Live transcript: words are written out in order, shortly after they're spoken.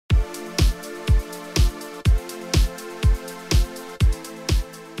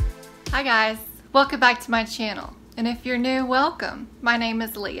Hi guys, welcome back to my channel, and if you're new, welcome. My name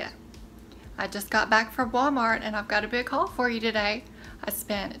is Leah. I just got back from Walmart and I've got a big haul for you today. I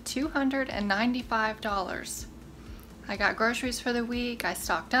spent $295. I got groceries for the week, I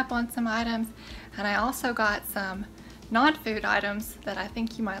stocked up on some items, and I also got some non-food items that I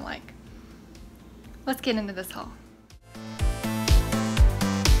think you might like. Let's get into this haul.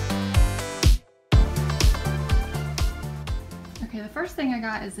 Okay, the first thing I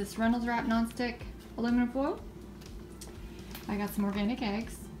got is this Reynolds Wrap nonstick aluminum foil. I got some organic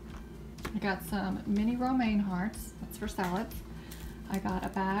eggs. I got some mini romaine hearts, that's for salads. I got a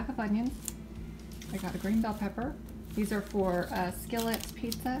bag of onions. I got a green bell pepper. These are for skillet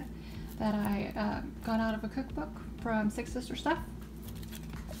pizza that I got out of a cookbook from Six Sister Stuff.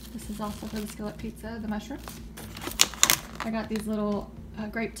 This is also for the skillet pizza, the mushrooms. I got these little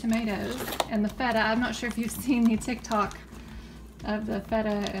grape tomatoes and the feta. I'm not sure if you've seen the TikTok of the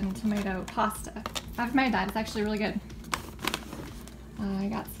feta and tomato pasta. I've made that, it's actually really good. I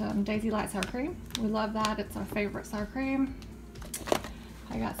got some Daisy Light sour cream. We love that, it's our favorite sour cream.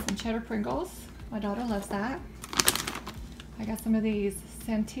 I got some cheddar Pringles. My daughter loves that. I got some of these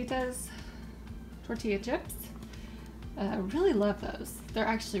Santitas tortilla chips. I really love those. They're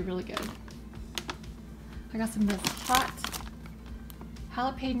actually really good. I got some of this hot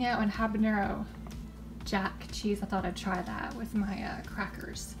jalapeno and habanero jack cheese. I thought I'd try that with my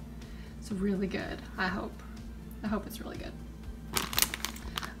crackers. It's really good. I hope it's really good.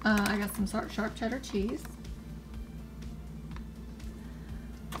 I got some sharp cheddar cheese.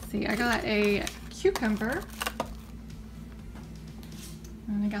 Let's see, I got a cucumber.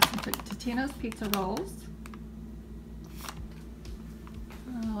 And I got some Totino's pizza rolls.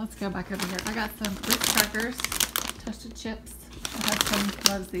 Let's go back over here. I got some Ritz crackers, toasted chips. My husband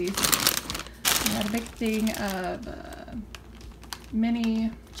loves these. I got a big thing of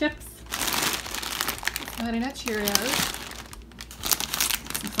mini chips, Honey Nut Cheerios,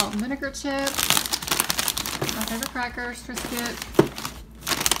 some salt and vinegar chips, my favorite crackers, Triscuit,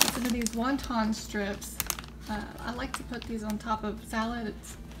 some of these wonton strips. I like to put these on top of salad.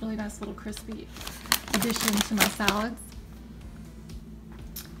 It's a really nice little crispy addition to my salads.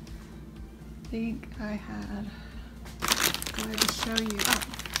 I think I had, go ahead and show you. Oh.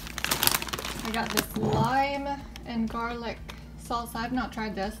 I got this lime and garlic salsa. I've not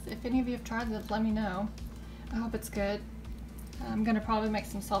tried this. If any of you have tried this, let me know. I hope it's good. I'm gonna probably make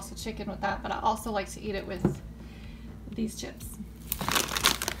some salsa chicken with that, but I also like to eat it with these chips.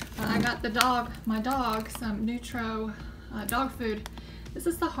 I got my dog, some Nutro dog food. This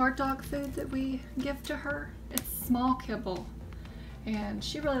is the hard dog food that we give to her. It's small kibble, and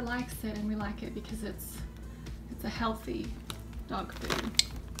she really likes it, and we like it because it's a healthy dog food.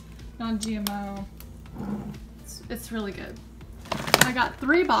 Non-GMO. It's really good. I got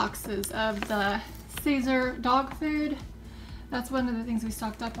 3 boxes of the Caesar dog food. That's one of the things we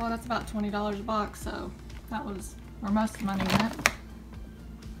stocked up on. That's about $20 a box, so that was where most of the money went.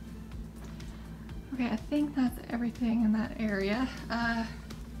 Okay, I think that's everything in that area. I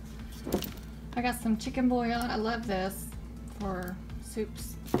got some chicken bouillon. I love this for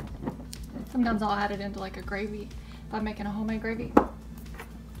soups. Sometimes I'll add it into like a gravy if I'm making a homemade gravy.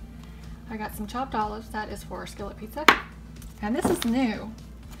 I got some chopped olives. That is for skillet pizza. And this is new.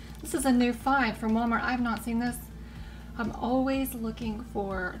 This is a new find from Walmart. I've not seen this. I'm always looking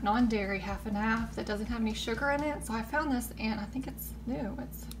for non-dairy half and half that doesn't have any sugar in it. So I found this and I think it's new.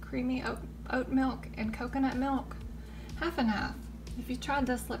 It's creamy oat milk and coconut milk, half and half. If you tried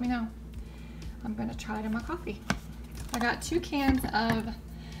this, let me know. I'm gonna try it in my coffee. I got 2 cans of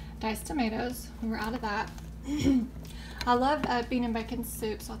diced tomatoes. We were out of that. I love bean and bacon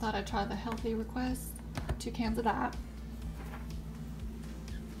soup, so I thought I'd try the healthy request. 2 cans of that.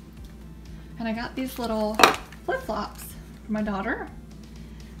 And I got these little flip-flops for my daughter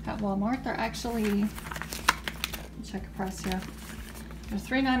at Walmart. They're actually, check the price here. They're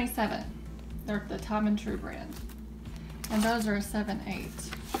 $3.97. They're the Tom and True brand. And those are a 7/8.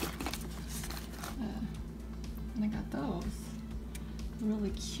 And I got those really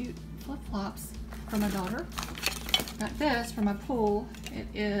cute flip-flops for my daughter. Got this for my pool. It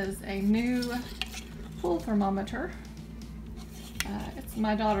is a new pool thermometer. It's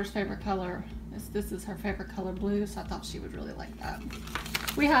my daughter's favorite color. This is her favorite color, blue, so I thought she would really like that.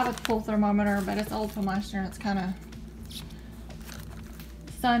 We have a pool thermometer, but it's old from last year and it's kind of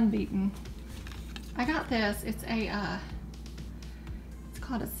sun beaten. I got this. It's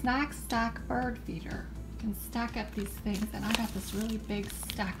called a snack stack bird feeder. You can stack up these things, and I got this really big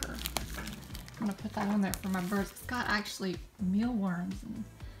stacker. I'm gonna put that on there for my birds. It's got actually mealworms and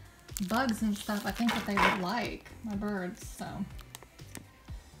bugs and stuff I think that they would like, my birds, so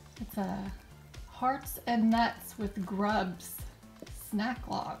It's a Hearts and Nuts with Grubs snack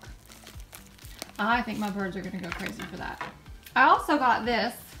log. I think my birds are gonna go crazy for that. I also got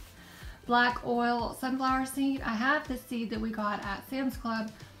this black oil sunflower seed. I have this seed that we got at Sam's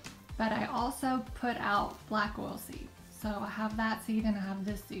Club, but I also put out black oil seed. So I have that seed and I have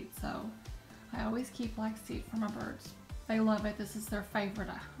this seed. So I always keep black seed for my birds. They love it. This is their favorite,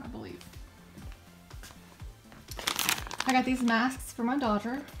 I believe. I got these masks for my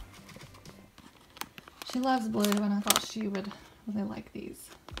daughter. She loves blue and I thought she would really like these.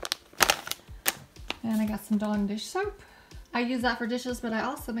 And I got some Dawn dish soap. I use that for dishes, but I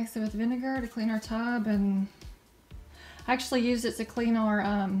also mix it with vinegar to clean our tub, and I actually used it to clean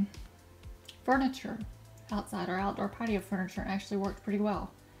our furniture outside, our outdoor patio furniture. It actually worked pretty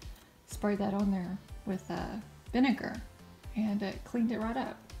well. Sprayed that on there with vinegar and it cleaned it right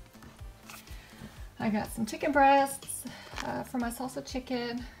up. I got some chicken breasts for my salsa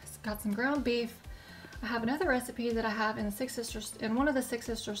chicken. Got some ground beef. I have another recipe that I have in the Six Sisters, in one of the Six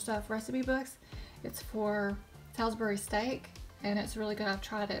Sisters stuff recipe books. It's for Salisbury steak and it's really good. I've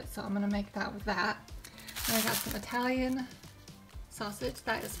tried it, so I'm gonna make that with that. And I got some Italian sausage.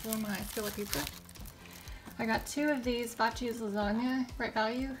 That is for my skillet pizza. I got 2 of these 5 cheese lasagna, Great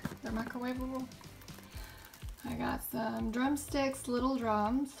Value. They're microwavable. I got some drumsticks, little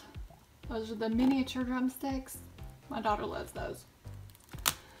drums. Those are the miniature drumsticks. My daughter loves those.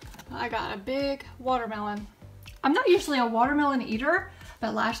 I got a big watermelon. I'm not usually a watermelon eater,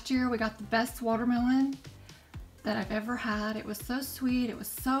 but last year we got the best watermelon that I've ever had. It was so sweet, it was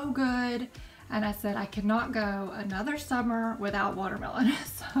so good, and I said I cannot go another summer without watermelon.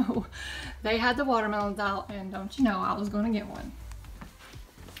 So they had the watermelons out, and don't you know, I was going to get one.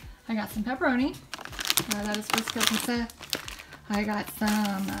 I got some pepperoni. That is for Skillet Pizza. I got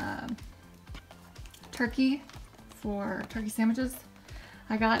some turkey for turkey sandwiches.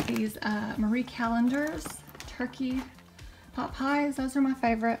 I got these Marie Callender's turkey pot pies. Those are my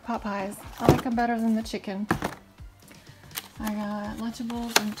favorite pot pies. I like them better than the chicken. I got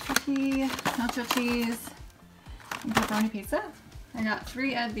Lunchables and turkey, nacho cheese, and pepperoni pizza. I got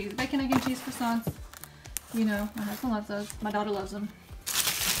 3 of these bacon, egg, and cheese croissants. You know, my husband loves those. My daughter loves them.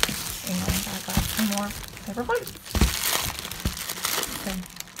 And I got some more paper plates. Okay.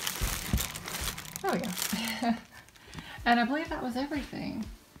 Oh yeah. And I believe that was everything.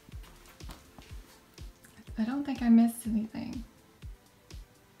 I don't think I missed anything.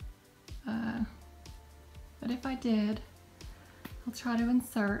 But if I did, I'll try to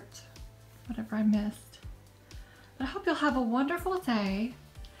insert whatever I missed. But I hope you'll have a wonderful day,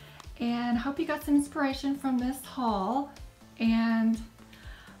 and I hope you got some inspiration from this haul, and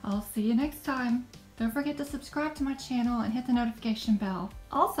I'll see you next time. Don't forget to subscribe to my channel and hit the notification bell.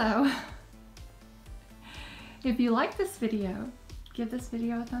 Also, if you like this video, give this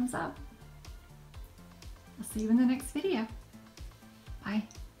video a thumbs up. I'll see you in the next video.